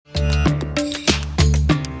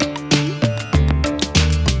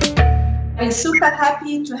am super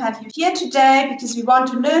happy to have you here today because we want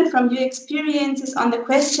to learn from your experiences on the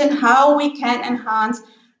question how we can enhance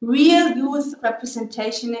real youth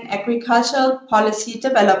representation in agricultural policy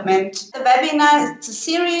development. The webinar is a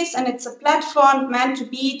series and it's a platform meant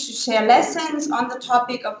to share lessons on the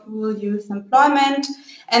topic of rural youth employment,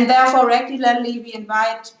 and therefore regularly we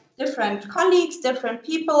invite different colleagues, different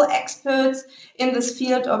people, experts in this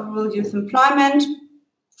field of rural youth employment.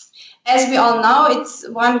 As we all know, it's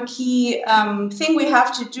one key thing we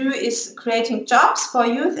have to do is creating jobs for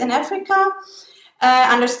youth in Africa.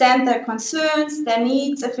 Understand their concerns, their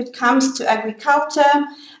needs if it comes to agriculture,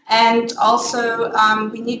 and also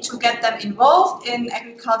we need to get them involved in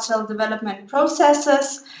agricultural development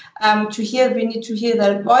processes. We need to hear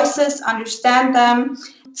their voices, understand them.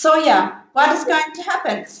 So yeah, what is going to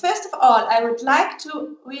happen? First of all, I would like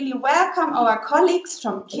to really welcome our colleagues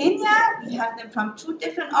from Kenya. We have them from 2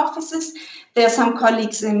 different offices. There are some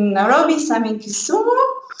colleagues in Nairobi, some in Kisumu.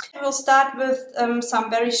 We'll start with some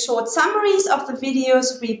very short summaries of the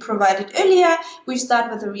videos we provided earlier. We start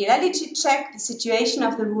with a reality check, the situation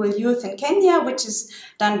of the rural youth in Kenya, which is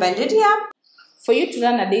done by Lydiah. For you to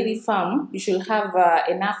run a dairy farm, you should have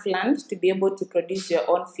enough land to be able to produce your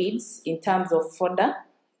own feeds in terms of fodder.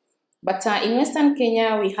 But in Western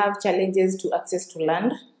Kenya, we have challenges to access to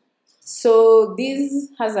land. So this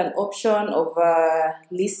has an option of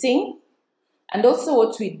leasing. And also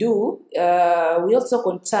what we do, we also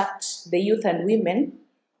contact the youth and women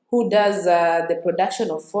who does the production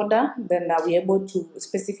of fodder. Then we're able to,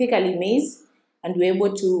 specifically maize, and we're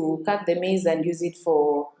able to cut the maize and use it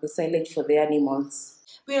for the silage for the animals.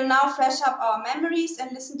 We will now fresh up our memories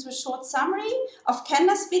and listen to a short summary of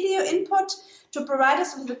Kenya's video input to provide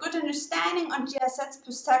us with a good understanding on GIZ's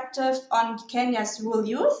perspective on Kenya's rural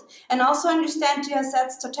youth and also understand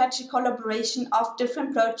GIZ's strategic collaboration of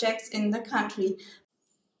different projects in the country.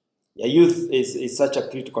 Yeah, youth is such a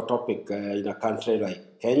critical topic in a country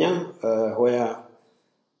like Kenya, where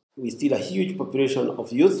we still a huge population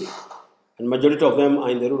of youth, and majority of them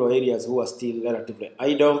are in the rural areas who are still relatively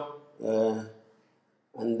idle.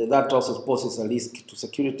 And that also poses a risk to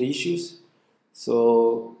security issues.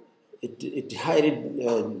 So it highly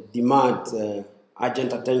demands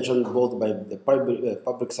urgent attention both by the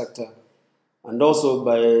public sector and also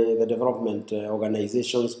by the development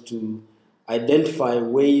organizations to identify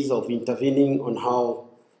ways of intervening on how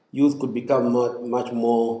youth could become much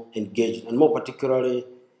more engaged, and more particularly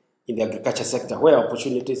in the agriculture sector, where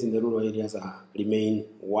opportunities in the rural areas remain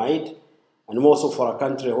wide. And also for a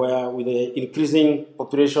country where, with the increasing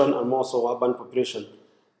population and also urban population,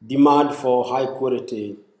 demand for high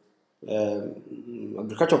quality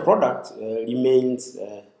agricultural products remains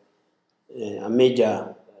a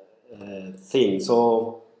major thing.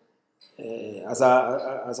 So, as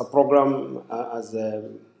a program, as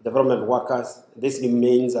development workers, this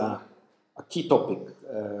remains a key topic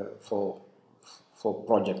for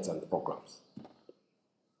projects and programs.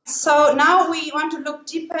 So now we want to look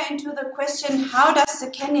deeper into the question, how does the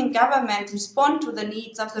Kenyan government respond to the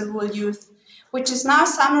needs of the rural youth, which is now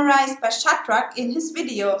summarized by Shadrach in his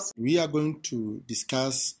videos. We are going to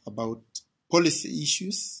discuss about policy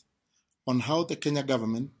issues on how the Kenya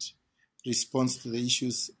government responds to the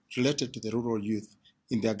issues related to the rural youth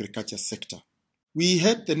in the agriculture sector. We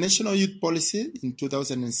had the National Youth Policy in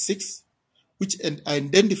 2006, which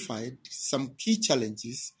identified some key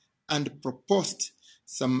challenges and proposed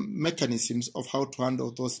some mechanisms of how to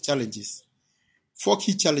handle those challenges. 4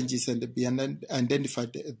 key challenges had been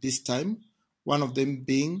identified at this time, one of them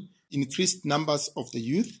being increased numbers of the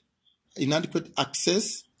youth, inadequate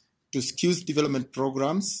access to skills development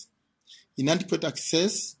programs, inadequate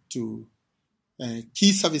access to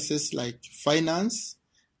key services like finance,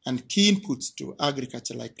 and key inputs to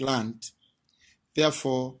agriculture like land.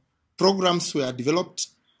 Therefore, programs were developed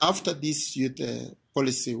after this youth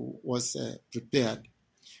policy was prepared.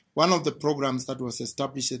 One of the programs that was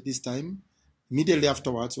established at this time, immediately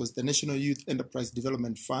afterwards, was the National Youth Enterprise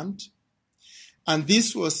Development Fund. And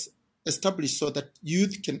this was established so that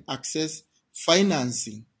youth can access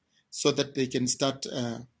financing so that they can start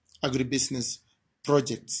agribusiness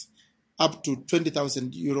projects. Up to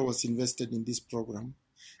 20,000 euro was invested in this program.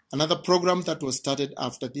 Another program that was started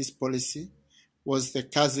after this policy was the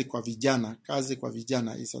Kazi kwa Vijana. Kazi kwa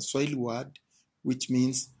Vijana is a Swahili word which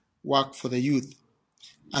means work for the youth.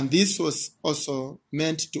 And this was also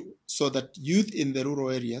meant so that youth in the rural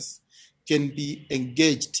areas can be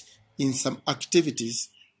engaged in some activities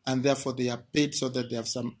and therefore they are paid so that they have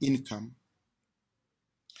some income.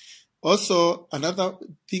 Also, another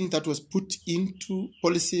thing that was put into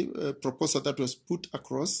policy proposal that was put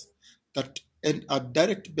across that and a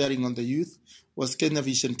direct bearing on the youth was Kenya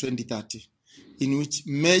Vision 2030. in which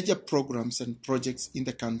major programs and projects in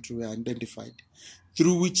the country were identified,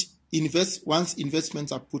 through which once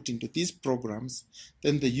investments are put into these programs,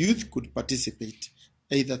 then the youth could participate,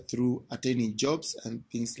 either through attaining jobs and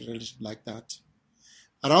things related like that.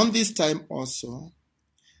 Around this time also,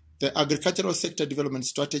 the agricultural sector development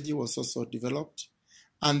strategy was also developed,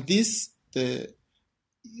 and the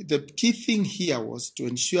key thing here was to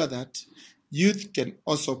ensure that youth can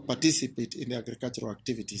also participate in the agricultural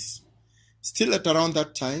activities. Still at around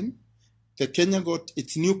that time, the Kenya got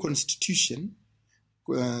its new constitution,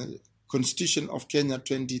 Constitution of Kenya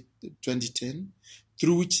 2010,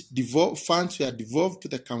 through which funds were devolved to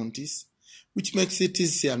the counties, which makes it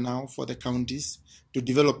easier now for the counties to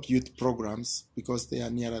develop youth programs because they are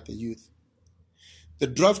nearer the youth. The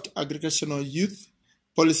draft agricultural youth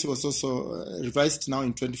policy was also revised now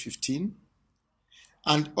in 2015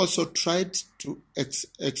 and also tried to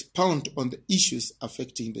expound on the issues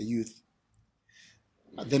affecting the youth.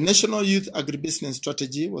 The National Youth Agribusiness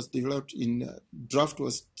Strategy was developed in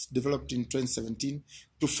 2017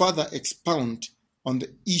 to further expound on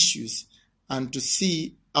the issues and to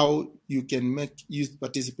see how you can make youth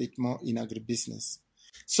participate more in agribusiness.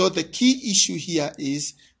 So the key issue here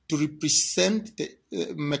is to represent the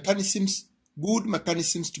good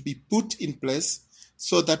mechanisms to be put in place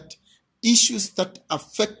so that issues that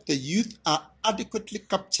affect the youth are adequately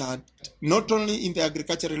captured, not only in the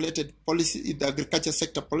agriculture-related policy, in the agriculture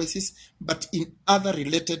sector policies, but in other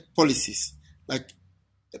related policies, like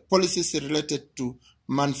policies related to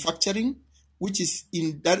manufacturing, which is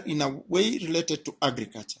in a way related to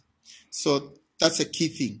agriculture. So that's a key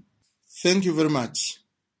thing. Thank you very much.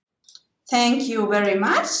 Thank you very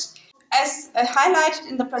much. As highlighted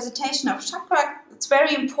in the presentation of Chakra, it's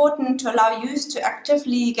very important to allow youth to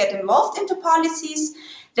actively get involved into policies.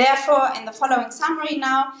 Therefore, in the following summary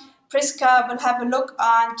now, Priska will have a look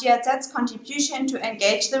on GIZ's contribution to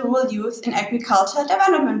engage the rural youth in agricultural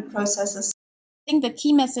development processes. I think the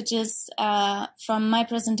key messages from my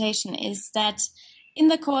presentation is that in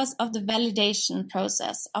the course of the validation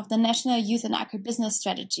process of the National Youth and Agribusiness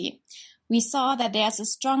Strategy, we saw that there's a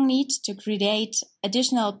strong need to create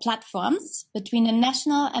additional platforms between the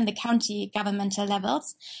national and the county governmental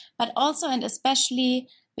levels, but also and especially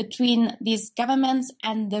between these governments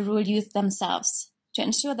and the rural youth themselves, to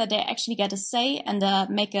ensure that they actually get a say and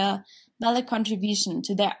make a valid contribution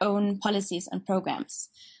to their own policies and programs.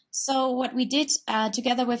 So what we did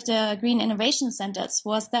together with the Green Innovation Centres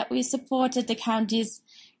was that we supported the counties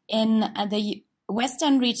in the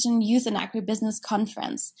Western Region Youth and Agribusiness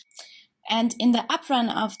Conference. And in the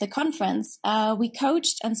uprun of the conference, we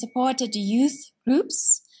coached and supported the youth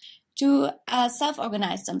groups to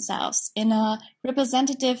self-organize themselves in a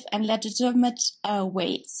representative and legitimate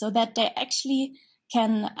way, so that they actually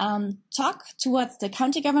can talk towards the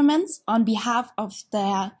county governments on behalf of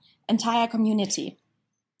their entire community.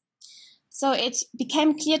 So it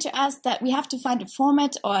became clear to us that we have to find a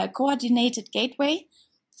format or a coordinated gateway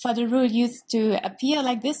for the rural youth to appear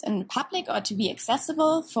like this in public or to be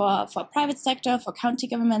accessible for private sector, for county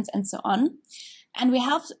governments, and so on. And we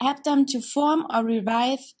help them to form or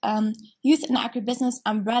revive youth and agribusiness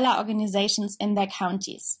umbrella organizations in their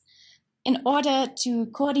counties in order to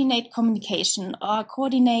coordinate communication or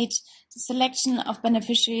coordinate the selection of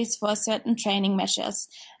beneficiaries for certain training measures,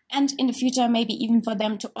 and in the future, maybe even for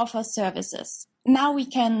them to offer services. Now we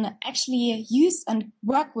can actually use and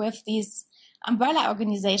work with these umbrella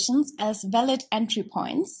organizations as valid entry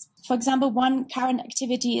points. For example, one current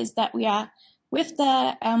activity is that we are with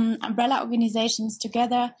the umbrella organizations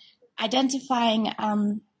together identifying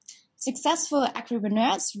successful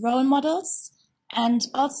agripreneurs, role models, and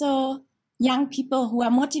also young people who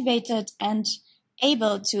are motivated and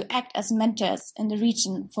able to act as mentors in the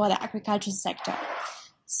region for the agricultural sector.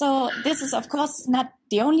 So this is, of course, not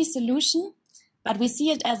the only solution, but we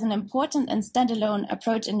see it as an important and standalone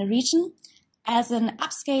approach in the region, as an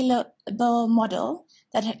upscalable model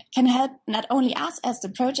that can help not only us as the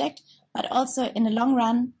project, but also in the long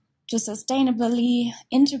run to sustainably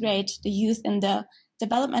integrate the youth in the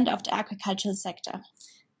development of the agricultural sector.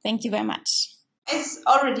 Thank you very much. As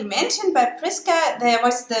already mentioned by Priska, there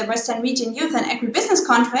was the Western Region Youth and Agribusiness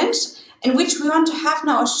Conference, in which we want to have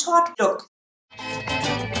now a short look.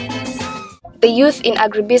 The Youth in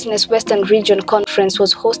Agribusiness Western Region Conference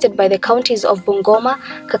was hosted by the counties of Bungoma,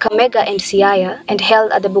 Kakamega and Siaya and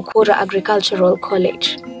held at the Bukura Agricultural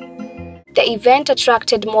College. The event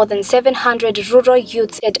attracted more than 700 rural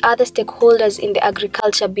youths and other stakeholders in the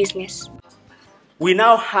agriculture business. We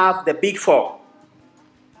now have the big four: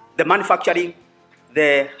 the manufacturing,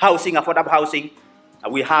 the housing, affordable housing,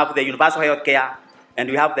 we have the universal health care, and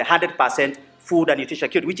we have the 100% food and nutrition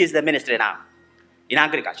security, which is the ministry now in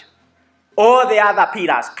agriculture. All the other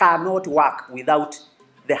pillars cannot work without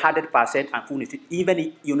the 100% and full nutrition,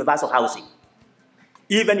 even universal housing,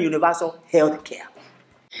 even universal health care.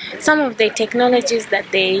 Some of the technologies that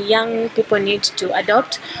the young people need to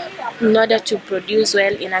adopt in order to produce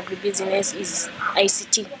well in agribusiness is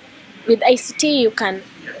ICT. With ICT, you can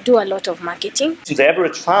do a lot of marketing. The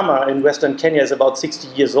average farmer in Western Kenya is about 60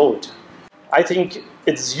 years old. I think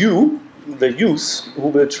it's you, the youth, who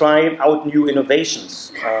will try out new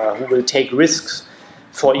innovations, who will take risks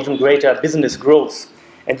for even greater business growth.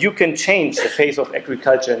 And you can change the face of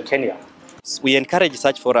agriculture in Kenya. We encourage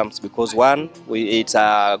such forums because one, it's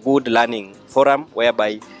a good learning forum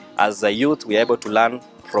whereby as a youth we are able to learn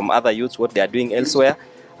from other youths what they are doing elsewhere,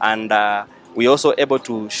 and we are also able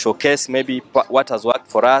to showcase maybe what has worked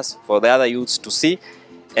for us, for the other youths to see,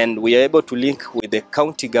 and we are able to link with the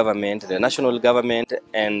county government, the national government,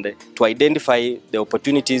 and to identify the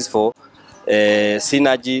opportunities for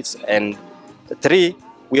synergies. And three,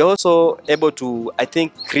 we are also able to, I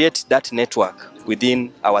think, create that network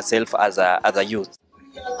within ourselves as a youth.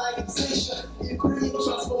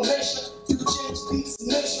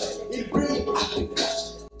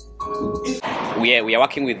 We are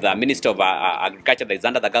working with the Ministry of Agriculture that is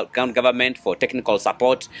under the county government for technical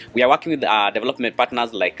support. We are working with development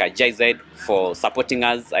partners like GIZ for supporting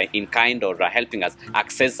us in kind or helping us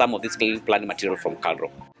access some of this plant material from Calro.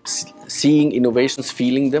 Seeing innovations,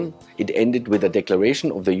 feeling them, it ended with a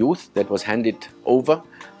declaration of the youth that was handed over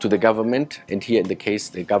to the government, and here in the case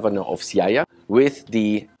the governor of SEWOH, with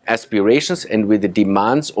the aspirations and with the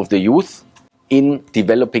demands of the youth in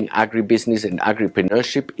developing agribusiness and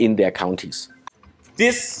agripreneurship in their counties.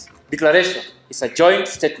 This declaration is a joint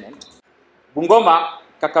statement. Bungoma,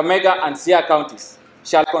 Kakamega and SEWOH counties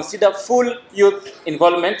shall consider full youth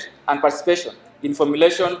involvement and participation in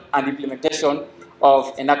formulation and implementation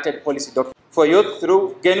of enacted policy documents for youth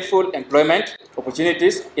through gainful employment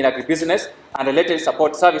opportunities in agribusiness and related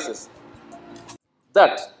support services.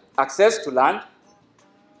 That access to land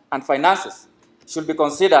and finances should be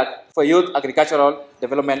considered for youth agricultural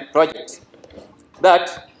development projects.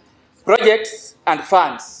 That projects and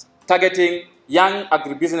funds targeting young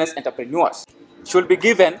agribusiness entrepreneurs should be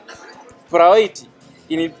given priority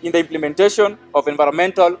in the implementation of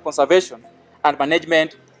environmental conservation and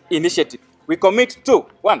management initiatives. We commit to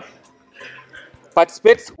 1.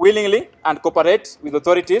 Participate willingly and cooperate with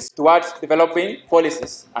authorities towards developing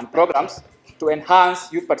policies and programs to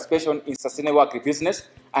enhance youth participation in sustainable agribusiness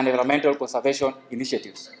and environmental conservation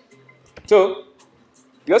initiatives. 2.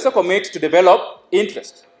 We also commit to develop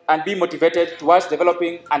interest and be motivated towards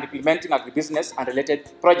developing and implementing agribusiness and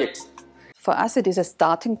related projects. For us, it is a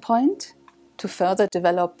starting point to further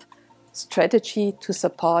develop strategy to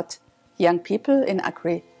support young people in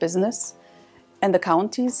agribusiness. And the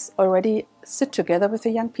counties already sit together with the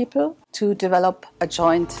young people to develop a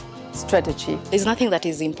joint strategy. There's nothing that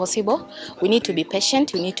is impossible. We need to be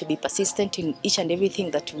patient, we need to be persistent in each and everything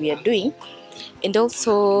that we are doing. And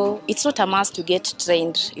also, it's not a must to get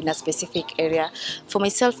trained in a specific area. For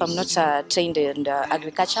myself, I'm not trained in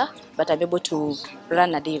agriculture, but I'm able to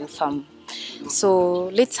run a dairy farm. So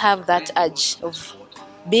let's have that urge of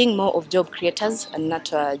being more of job creators and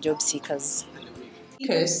not job seekers.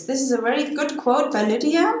 This is a very good quote by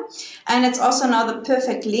Lydiah, and it's also now the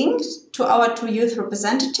perfect link to our 2 youth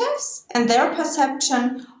representatives and their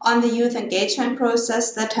perception on the youth engagement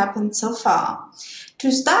process that happened so far.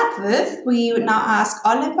 To start with, we now ask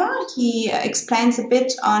Oliver. He explains a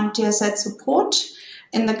bit on GIZ support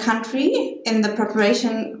in the country, in the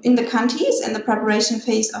preparation, in the counties, in the preparation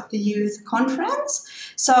phase of the youth conference.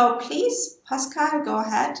 So please, Pascal, go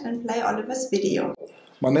ahead and play Oliver's video.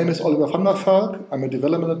 My name is Oliver van der Valk. I'm a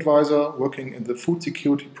development advisor working in the food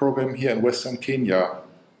security program here in Western Kenya.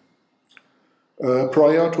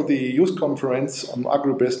 Prior to the youth conference on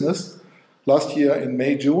agribusiness, last year in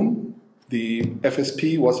May, June, the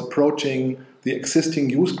FSP was approaching the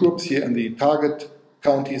existing youth groups here in the target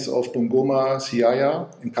counties of Bungoma,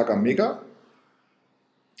 SEWOH and Kakamega.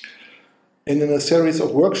 And in a series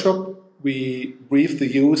of workshops, we briefed the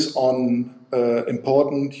youth on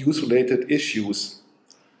important youth-related issues.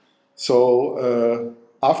 So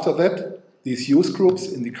after that, these youth groups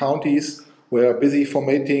in the counties were busy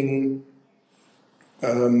formatting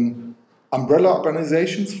umbrella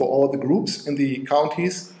organizations for all the groups in the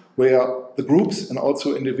counties where the groups and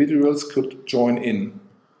also individuals could join in.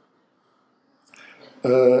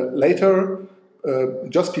 Later,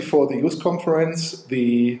 just before the youth conference,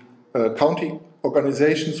 the county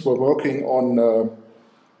organizations were working on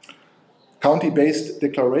county-based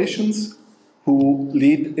declarations who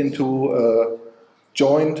lead into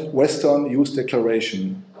joint Western Youth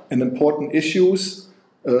Declaration. And important issues,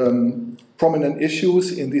 prominent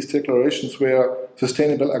issues in these declarations were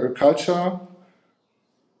sustainable agriculture,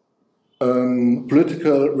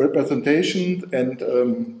 political representation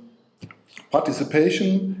and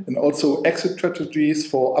participation, and also exit strategies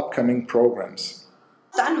for upcoming programs.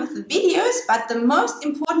 Done with the videos, but the most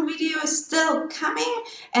important video is still coming,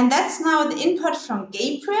 and that's now the input from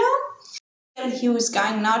Gabriel. He was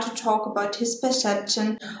going now to talk about his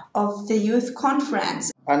perception of the youth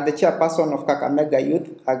conference. I'm the chairperson of Kakamega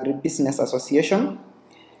Youth Agribusiness Association.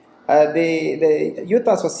 The Youth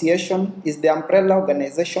Association is the umbrella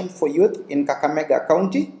organization for youth in Kakamega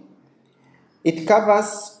County. It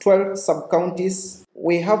covers 12 sub-counties.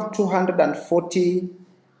 We have 240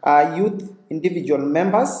 youth individual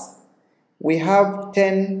members. We have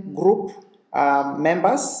 10 group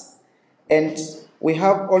members, and we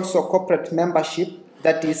have also corporate membership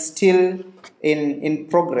that is still in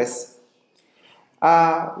progress.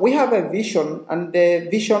 We have a vision, and the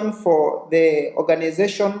vision for the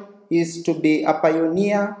organization is to be a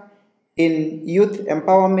pioneer in youth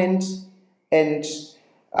empowerment and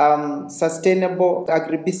sustainable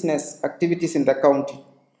agribusiness activities in the county.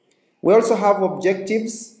 We also have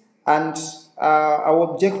objectives, and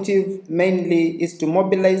our objective mainly is to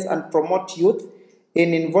mobilize and promote youth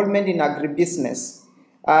in involvement in agribusiness,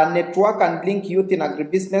 network and link youth in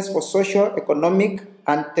agribusiness for social, economic,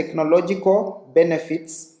 and technological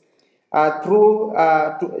benefits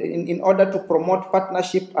in order to promote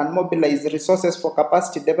partnership and mobilize resources for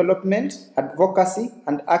capacity development, advocacy,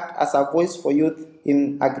 and act as a voice for youth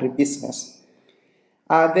in agribusiness.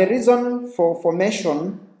 The reason for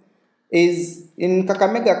formation is in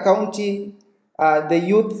Kakamega County, the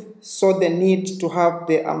youth saw the need to have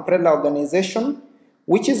the umbrella organization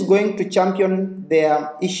which is going to champion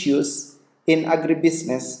their issues in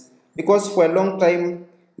agribusiness, because for a long time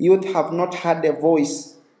youth have not had a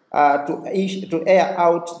voice to air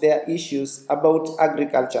out their issues about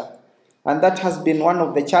agriculture, and that has been one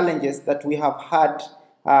of the challenges that we have had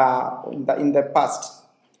in the past.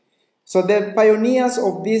 So the pioneers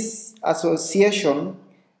of this association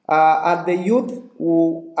are the youth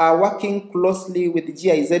who are working closely with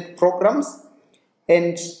GIZ programs,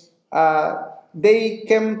 and they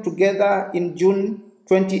came together in June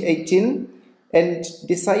 2018 and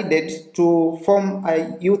decided to form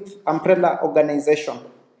a youth umbrella organization.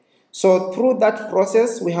 So through that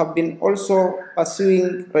process, we have been also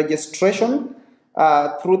pursuing registration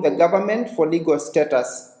through the government for legal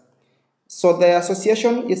status. So the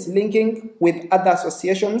association is linking with other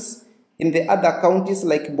associations in the other counties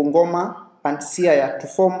like Bungoma and Siaya to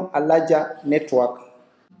form a larger network.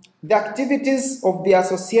 The activities of the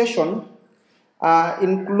association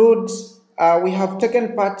include, we have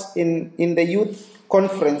taken part in the youth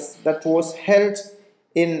conference that was held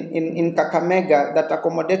in Kakamega that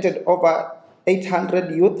accommodated over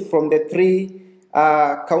 800 youth from the three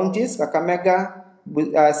counties, Kakamega,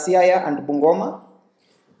 Siaya, and Bungoma.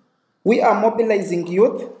 We are mobilizing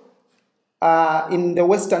youth in the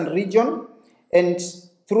western region, and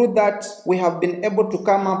through that we have been able to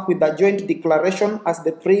come up with a joint declaration as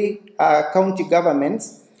the three county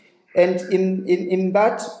governments. And in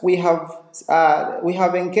that we have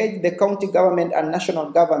engaged the county government and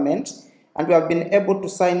national government, and we have been able to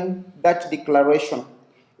sign that declaration.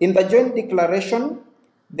 In the joint declaration,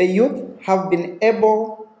 the youth have been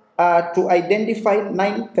able to identify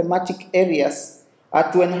 9 thematic areas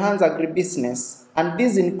to enhance agribusiness, and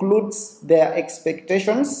this includes their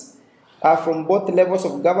expectations from both levels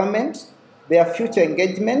of government, their future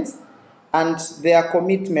engagements, and their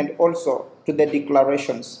commitment also to the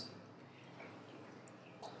declarations.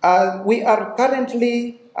 We are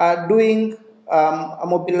currently doing a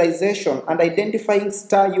mobilization and identifying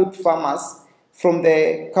star youth farmers from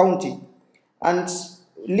the county, and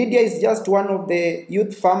Lydiah is just one of the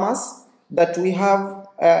youth farmers that we have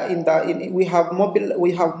we have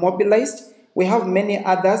mobilized. We have many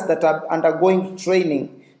others that are undergoing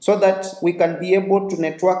training so that we can be able to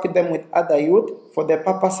network them with other youth for the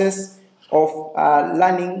purposes of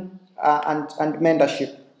learning and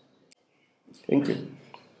mentorship. Thank you.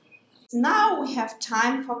 Now we have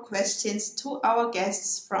time for questions to our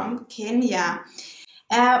guests from Kenya.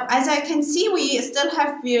 As I can see, we still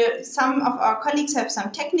have some of our colleagues have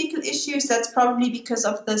some technical issues. That's probably because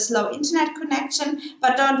of the slow internet connection,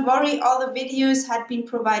 but don't worry, all the videos had been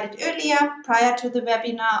provided earlier prior to the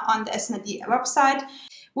webinar on the SNRD website.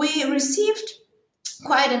 We received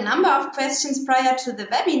quite a number of questions prior to the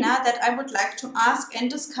webinar that I would like to ask and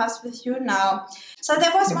discuss with you now. So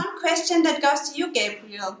there was one question that goes to you,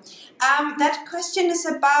 Gabriel. That question is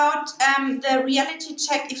about the reality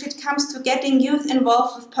check if it comes to getting youth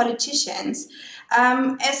involved with politicians.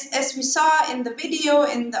 As we saw in the video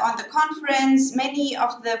on the conference, many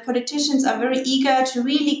of the politicians are very eager to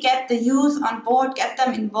really get the youth on board, get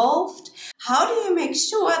them involved. How do you make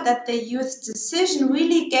sure that the youth decision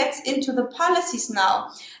really gets into the policies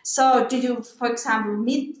now? So do you, for example,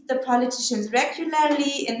 meet the politicians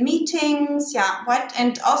regularly in meetings? Yeah, what?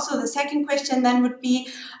 And also the second question then would be,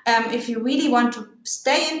 if you really want to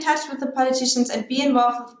stay in touch with the politicians and be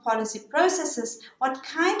involved with policy processes, what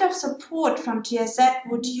kind of support from GIZ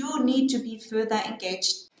would you need to be further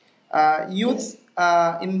engaged? Youth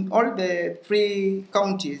in all the 3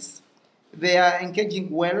 counties, they are engaging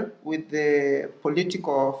well with the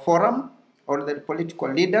political forum or the political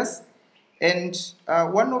leaders. And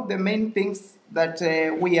one of the main things that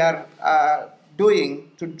we are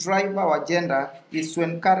doing to drive our agenda is to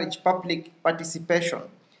encourage public participation.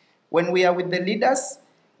 When we are with the leaders,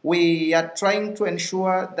 we are trying to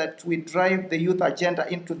ensure that we drive the youth agenda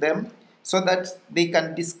into them so that they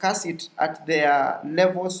can discuss it at their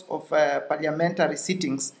levels of parliamentary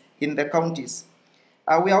sittings in the counties.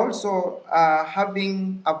 We are also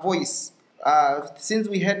having a voice. Since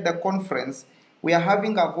we had the conference, we are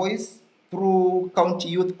having a voice through county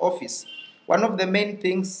youth office. One of the main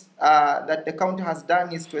things that the county has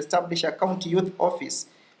done is to establish a county youth office,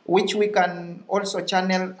 which we can also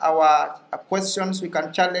channel our questions, we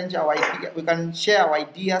can challenge our idea, we can share our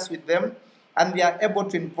ideas with them, and we are able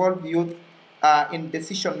to involve youth in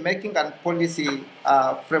decision making and policy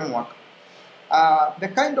framework. The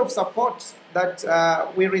kind of support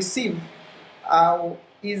that we receive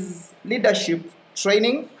is leadership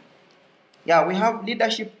training. Yeah, we have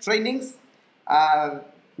leadership trainings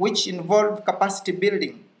which involve capacity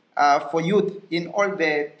building for youth in all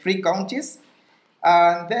the 3 counties.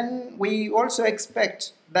 Then we also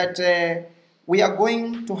expect that we are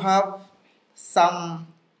going to have some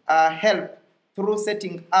help through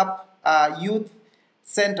setting up youth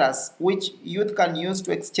centers which youth can use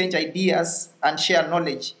to exchange ideas and share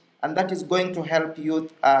knowledge, and that is going to help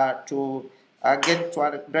youth to get to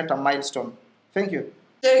a greater milestone. Thank you.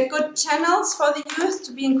 Very good channels for the youth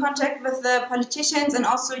to be in contact with the politicians, and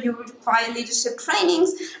also you require leadership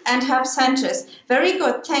trainings and help centers. Very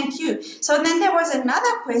good, thank you. So then there was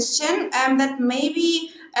another question that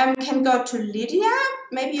maybe can go to Lydia.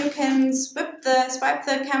 Maybe you can swipe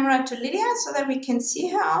the camera to Lydia so that we can see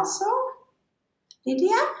her also.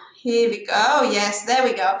 Lydia? Here we go. Yes, there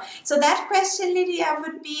we go. So that question, Lydia,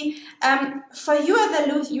 would be, for you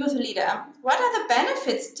as a youth leader, what are the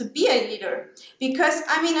benefits to be a leader? Because,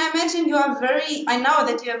 I mean, I imagine you are I know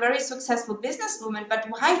that you're a very successful businesswoman, but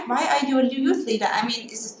why are you a youth leader? I mean,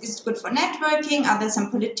 is it good for networking? Are there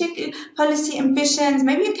some policy ambitions?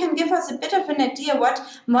 Maybe you can give us a bit of an idea what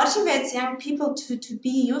motivates young people to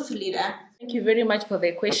be a youth leader. Thank you very much for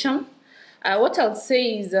the question. What I'll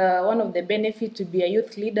say is one of the benefits to be a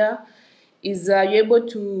youth leader is you're able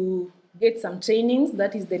to get some trainings,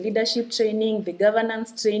 that is the leadership training, the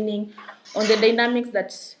governance training, on the dynamics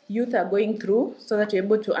that youth are going through, so that you're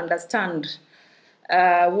able to understand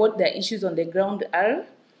what their issues on the ground are.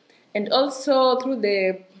 And also through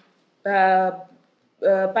the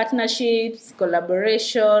partnerships,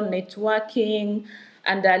 collaboration, networking,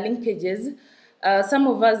 and linkages, some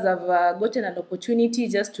of us have gotten an opportunity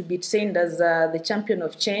just to be trained as the champion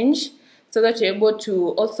of change, so that you're able to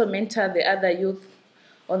also mentor the other youth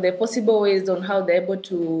on the possible ways on how they're able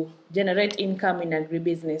to generate income in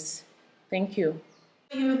agribusiness. Thank you.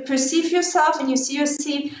 You perceive yourself and you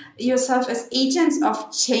see yourself as agents of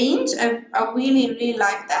change. I really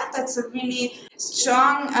like that. That's a really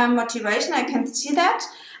strong motivation. I can see that.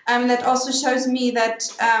 That also shows me that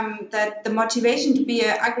that the motivation to be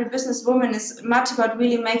an agribusiness woman is much about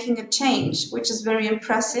really making a change, which is very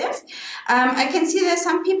impressive. I can see there's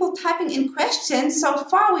some people typing in questions. So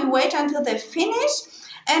far, we wait until they finish.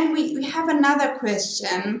 And we have another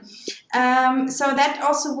question. So that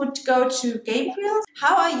also would go to Gabriel.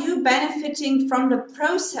 How are you benefiting from the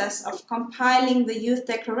process of compiling the youth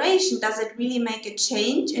declaration? Does it really make a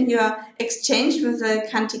change in your exchange with the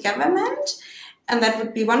county government? And that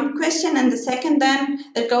would be one question. And the second then,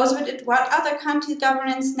 that goes with it, what are the county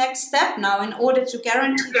government's next step now in order to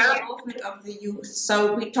guarantee the involvement of the youth?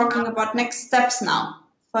 So we're talking about next steps now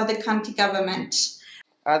for the county government.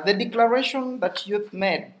 The declaration that youth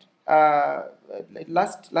made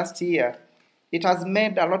last year, it has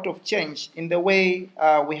made a lot of change in the way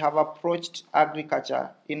we have approached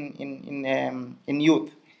agriculture in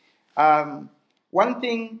youth. One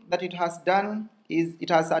thing that it has done is it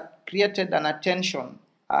has created an attention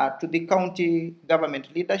to the county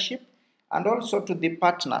government leadership and also to the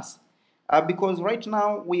partners. Because right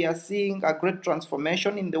now we are seeing a great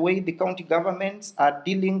transformation in the way the county governments are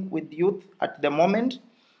dealing with youth at the moment.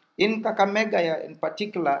 In Kakamega in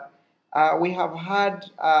particular, we have had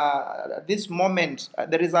this moment,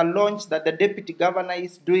 there is a launch that the deputy governor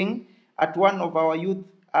is doing at one of our youth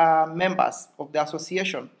members of the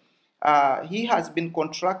association. He has been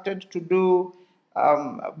contracted to do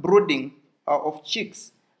brooding of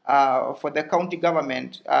chicks for the county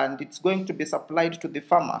government, and it's going to be supplied to the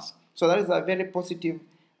farmers. So that is a very positive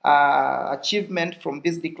achievement from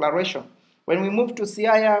this declaration. When we move to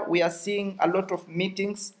Siaya, we are seeing a lot of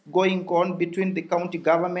meetings going on between the county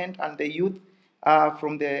government and the youth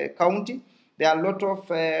from the county. There are a lot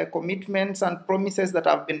of commitments and promises that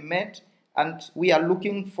have been made, and we are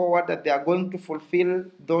looking forward that they are going to fulfill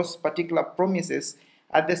those particular promises.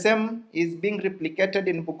 The same is being replicated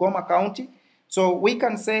in Bungoma County. So we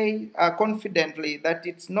can say confidently that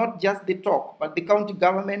it's not just the talk, but the county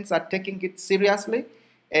governments are taking it seriously.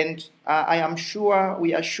 And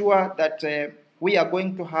we are sure that we are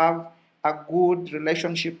going to have a good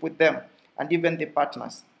relationship with them and even the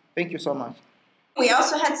partners. Thank you so much. We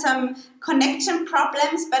also had some connection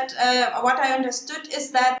problems, but what I understood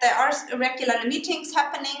is that there are regular meetings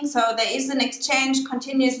happening, so there is an exchange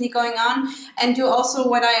continuously going on. And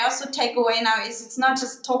what I also take away now is it's not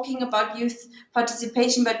just talking about youth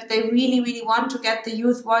participation, but they really, really want to get the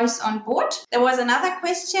youth voice on board. There was another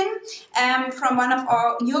question from one of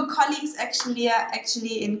your colleagues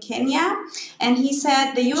actually in Kenya, and he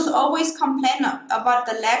said the youth always complain about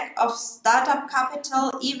the lack of startup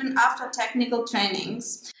capital even after technical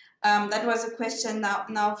trainings. That was a question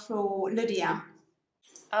now for Lydiah.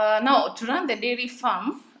 Now, to run the dairy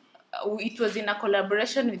farm, it was in a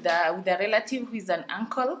collaboration with a relative who is an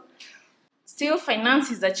uncle. Still,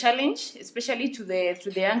 finance is a challenge, especially to the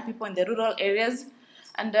young people in the rural areas.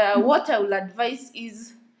 And what I will advise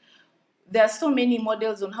is there are so many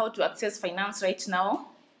models on how to access finance right now,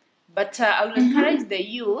 but I will encourage the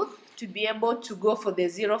youth to be able to go for the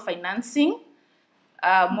zero financing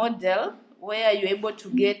model, where you're able to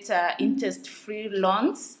get interest-free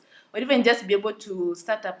loans, or even just be able to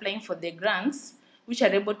start applying for the grants, which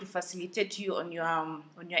are able to facilitate you on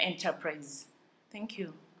your enterprise. Thank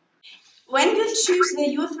you. When you choose the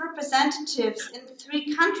youth representatives in the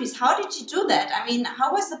 3 countries, how did you do that? I mean,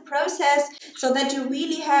 how was the process so that you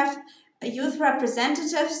really have youth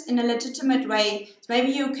representatives in a legitimate way?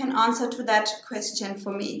 Maybe you can answer to that question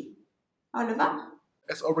for me. Oliver?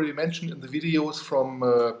 As already mentioned in the videos from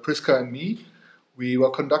Priska and me, we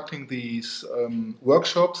were conducting these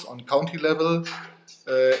workshops on county level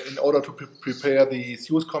in order to prepare the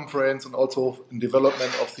youth conference and also in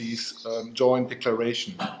development of these joint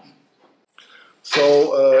declaration.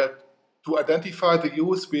 So to identify the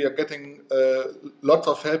youth, we are getting lots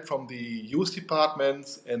of help from the youth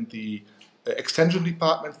departments and the extension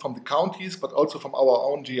departments from the counties, but also from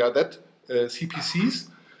our own GIZ CPCs.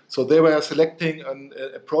 So they were selecting and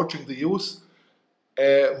approaching the youth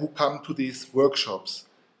who come to these workshops.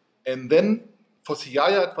 And then for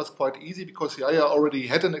Siaya, it was quite easy because Siaya already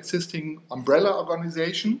had an existing umbrella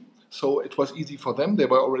organization. So it was easy for them. They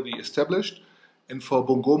were already established. And for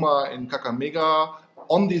Bungoma and Kakamega,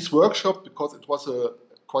 on this workshop, because it was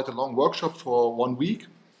quite a long workshop for 1 week,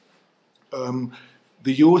 the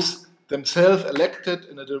youth themselves elected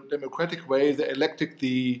in a democratic way. They elected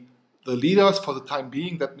the leaders for the time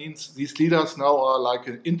being. That means these leaders now are like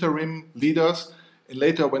interim leaders. And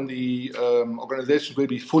later, when the organization will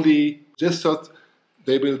be fully registered,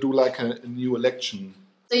 they will do like a new election.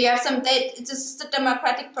 So you have it's just a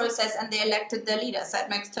democratic process and they elected their leaders. That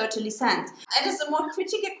makes totally sense. It is a more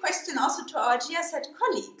critical question also to our GIZ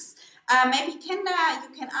colleagues. Maybe Kenda,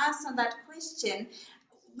 you can answer that question.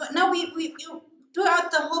 But now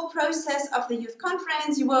throughout the whole process of the youth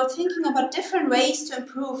conference, you were thinking about different ways to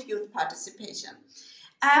improve youth participation.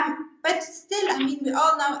 But still, I mean, we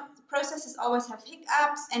all know processes always have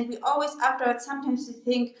hiccups, and we always afterwards sometimes we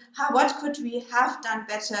think, what could we have done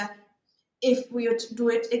better if we would do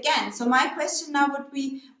it again? So my question now would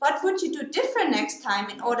be, what would you do different next time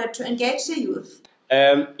in order to engage the youth?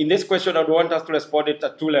 In this question, I would want us to respond it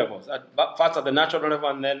at 2 levels. First at the national level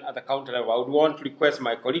and then at the county level. I would want to request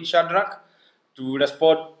my colleague Shadrach to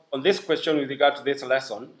respond on this question with regard to this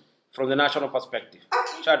lesson from the national perspective.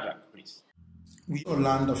 Okay. Shadrach, please. We all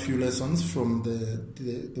learned a few lessons from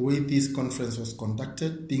the way this conference was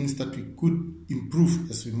conducted, things that we could improve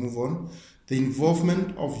as we move on. The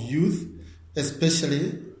involvement of youth,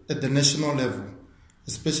 especially at the national level,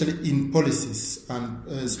 especially in policies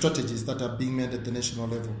and strategies that are being made at the national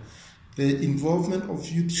level. The involvement of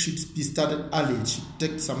youth should be started early. It should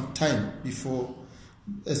take some time before,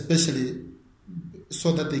 especially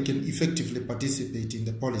so that they can effectively participate in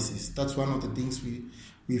the policies. That's one of the things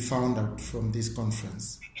we found out from this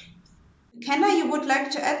conference. Kenna, you would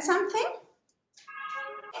like to add something?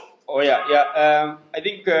 Oh yeah. I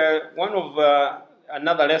think one of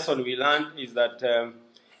another lesson we learned is that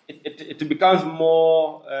it becomes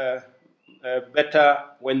more better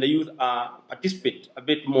when the youth participate a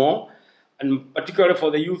bit more, and particularly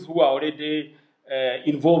for the youth who are already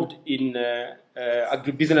involved in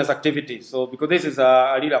agribusiness activities. So because this is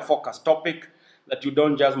a really focused topic, that you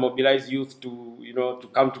don't just mobilize youth to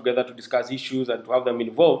come together to discuss issues and to have them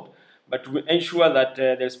involved, but to ensure that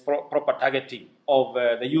there's proper targeting of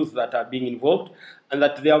the youth that are being involved, and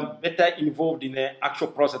that they are better involved in the actual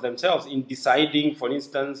process themselves in deciding, for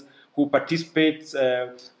instance, who participates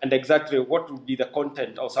and exactly what would be the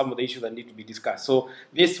content of some of the issues that need to be discussed. So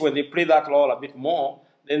this, when they play that role a bit more,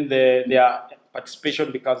 then their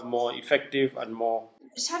participation becomes more effective and more.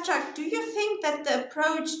 Shadrach, do you think that the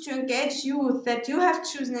approach to engage youth that you have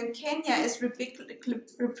chosen in Kenya is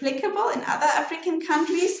replicable in other African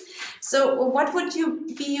countries? So what would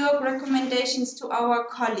be your recommendations to our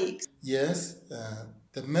colleagues? Yes,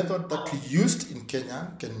 the method that we used in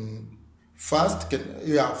Kenya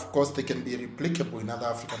of course, they can be replicable in other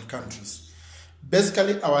African countries.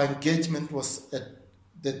 Basically, our engagement was at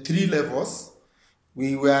the 3 levels.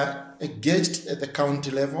 We were engaged at the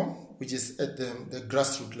county level, which is at the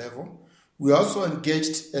grassroots level. We also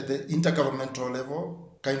engaged at the intergovernmental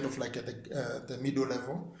level, kind of like at the middle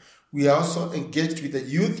level. We are also engaged with the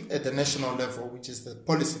youth at the national level, which is the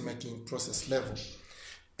policy-making process level.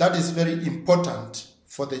 That is very important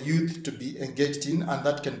for the youth to be engaged in, and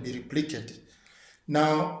that can be replicated.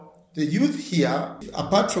 Now, the youth here,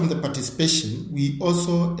 apart from the participation, we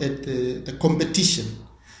also had the competition,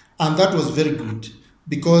 and that was very good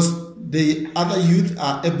because the other youth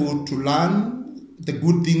are able to learn the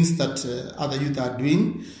good things that other youth are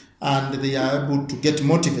doing, and they are able to get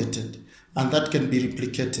motivated, and that can be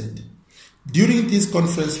replicated. During this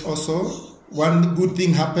conference also, one good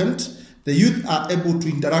thing happened. The youth are able to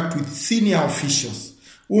interact with senior officials,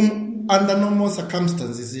 whom under normal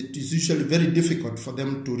circumstances it is usually very difficult for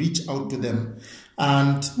them to reach out to them.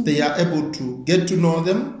 And they are able to get to know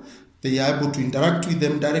them, they are able to interact with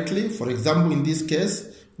them directly. For example, in this case,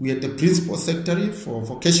 we had the Principal Secretary for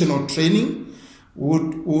Vocational Training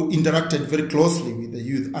who interacted very closely with the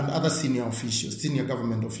youth and other senior officials, senior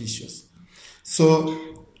government officials. So,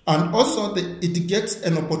 and also it gets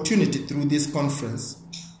an opportunity through this conference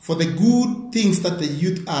for the good things that the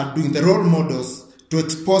youth are doing, the role models, to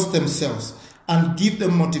expose themselves and give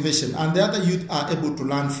them motivation, and the other youth are able to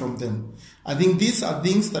learn from them. I think these are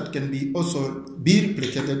things that can be also be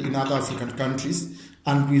replicated in other African countries,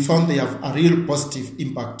 and we found they have a real positive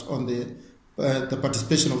impact on the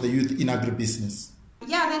participation of the youth in agribusiness.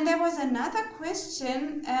 Yeah, then there was another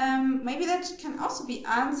question, maybe that can also be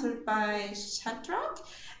answered by Shadrach.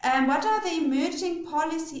 What are the emerging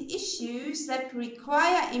policy issues that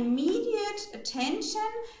require immediate attention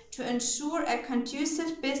to ensure a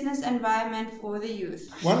conducive business environment for the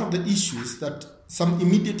youth? One of the issues some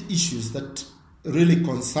immediate issues that really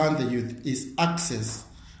concern the youth is access,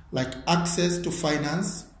 like access to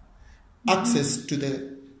finance, access to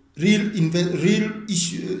the real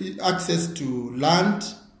issue, access to land,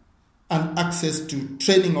 and access to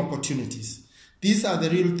training opportunities. These are the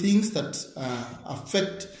real things that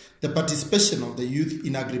affect the participation of the youth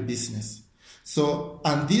in agribusiness. So,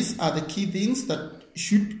 and these are the key things that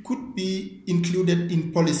could be included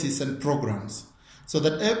in policies and programs, so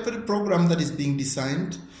that every program that is being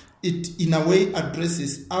designed, it in a way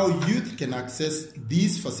addresses how youth can access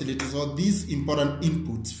these facilities or these important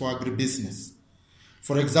inputs for agribusiness.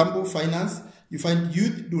 For example, finance, you find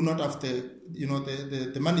youth do not have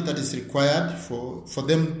the money that is required for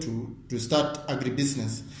them to start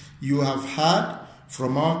agribusiness. You have heard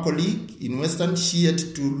from our colleague in Western, she had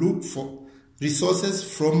to look for resources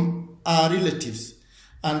from our relatives.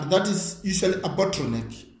 And that is usually a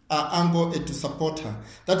bottleneck. Our angle to support her.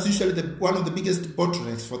 That's usually one of the biggest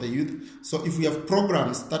bottlenecks for the youth. So if we have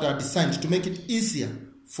programs that are designed to make it easier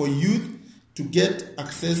for youth to get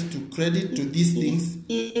access to credit to these things,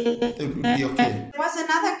 it would be okay. There was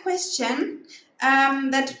another question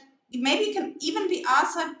that maybe can even be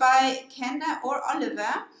answered by Kenna or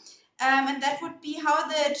Oliver, and that would be how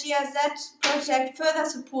the GIZ project further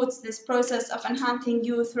supports this process of enhancing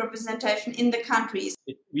youth representation in the countries.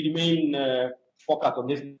 We remain focused on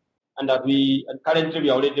this, and that currently we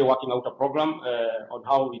are already working out a program on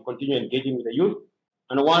how we continue engaging with the youth,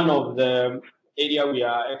 And one of the area we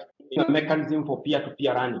are a mechanism for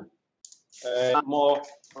peer-to-peer learning. More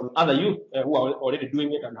from other youth who are already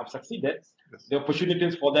doing it and have succeeded, the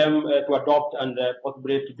opportunities for them to adopt and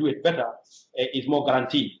possibly to do it better is more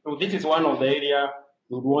guaranteed. So this is one of the areas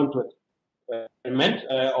we would want to implement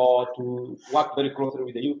or to work very closely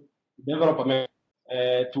with the youth, develop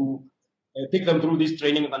to take them through these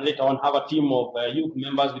trainings and later on have a team of youth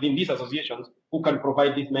members within these associations who can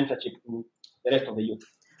provide this mentorship to the rest of the youth.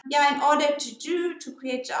 Yeah, in order to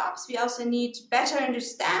create jobs, we also need to better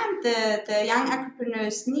understand the young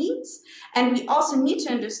agripreneurs' needs. And we also need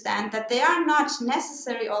to understand that they are not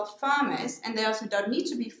necessarily all farmers, and they also don't need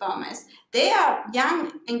to be farmers. They are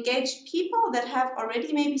young, engaged people that have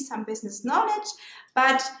already maybe some business knowledge,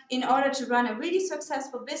 but in order to run a really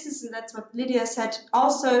successful business, and that's what Lydiah said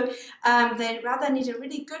also, they rather need a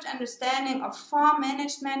really good understanding of farm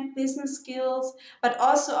management, business skills, but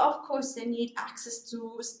also, of course, they need access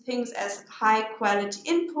to things as high quality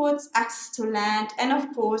inputs, access to land, and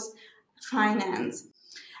of course, finance.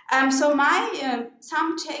 So my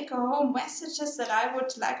some take-home messages that I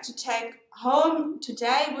would like to take home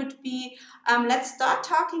today would be, let's start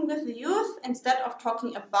talking with the youth instead of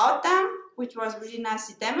talking about them, which was really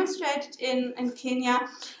nicely demonstrated in Kenya.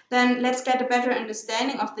 Then let's get a better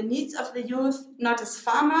understanding of the needs of the youth, not as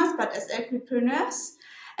farmers, but as agripreneurs.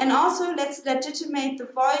 And also, let's legitimate the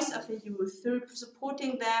voice of the youth through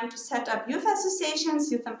supporting them to set up youth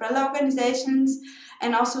associations, youth umbrella organizations,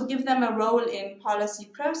 and also give them a role in policy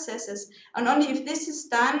processes. And only if this is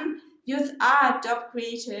done, youth are job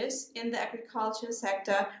creators in the agriculture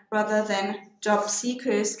sector rather than job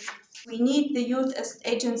seekers. We need the youth as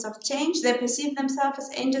agents of change. They perceive themselves as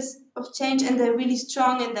agents of change, and they're really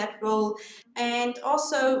strong in that role. And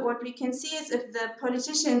also what we can see is if the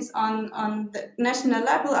politicians on the national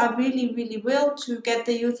level are really will to get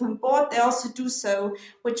the youth on board, they also do so,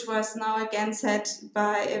 which was now again said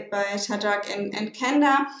by Shadrach and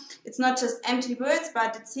Kenda. It's not just empty words,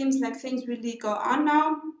 but it seems like things really go on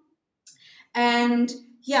now. And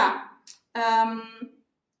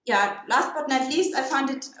last but not least, I found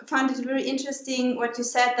it very interesting what you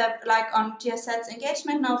said, that like on GIZ's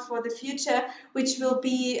engagement now for the future, which will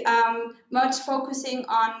be much focusing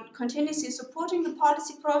on continuously supporting the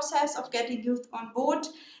policy process of getting youth on board,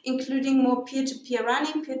 including more peer-to-peer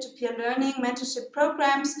running, peer-to-peer learning, mentorship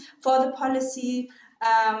programs for the policy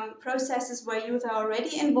processes where youth are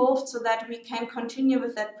already involved, so that we can continue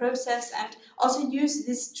with that process and also use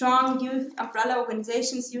these strong youth umbrella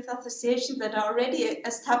organizations, youth associations that are already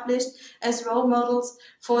established as role models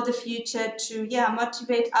for the future to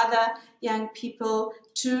motivate other young people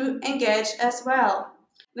to engage as well.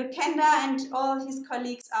 Kenda and all his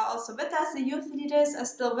colleagues are also with us. The youth leaders are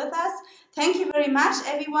still with us. Thank you very much,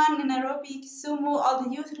 everyone in Nairobi, Kisumu, all the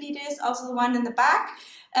youth leaders, also the one in the back,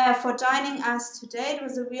 for joining us today. It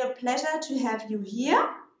was a real pleasure to have you here.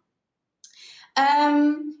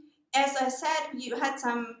 As I said, we had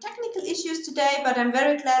some technical issues today, but I'm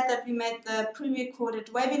very glad that we made the pre-recorded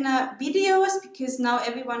webinar videos, because now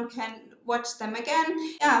everyone can watch them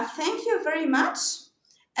again. Yeah, thank you very much.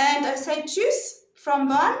 And I say tschüss from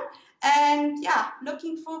Bonn, and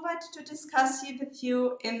looking forward to discuss with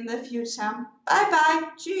you in the future. Bye bye.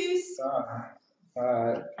 Tschüss.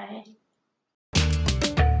 Bye.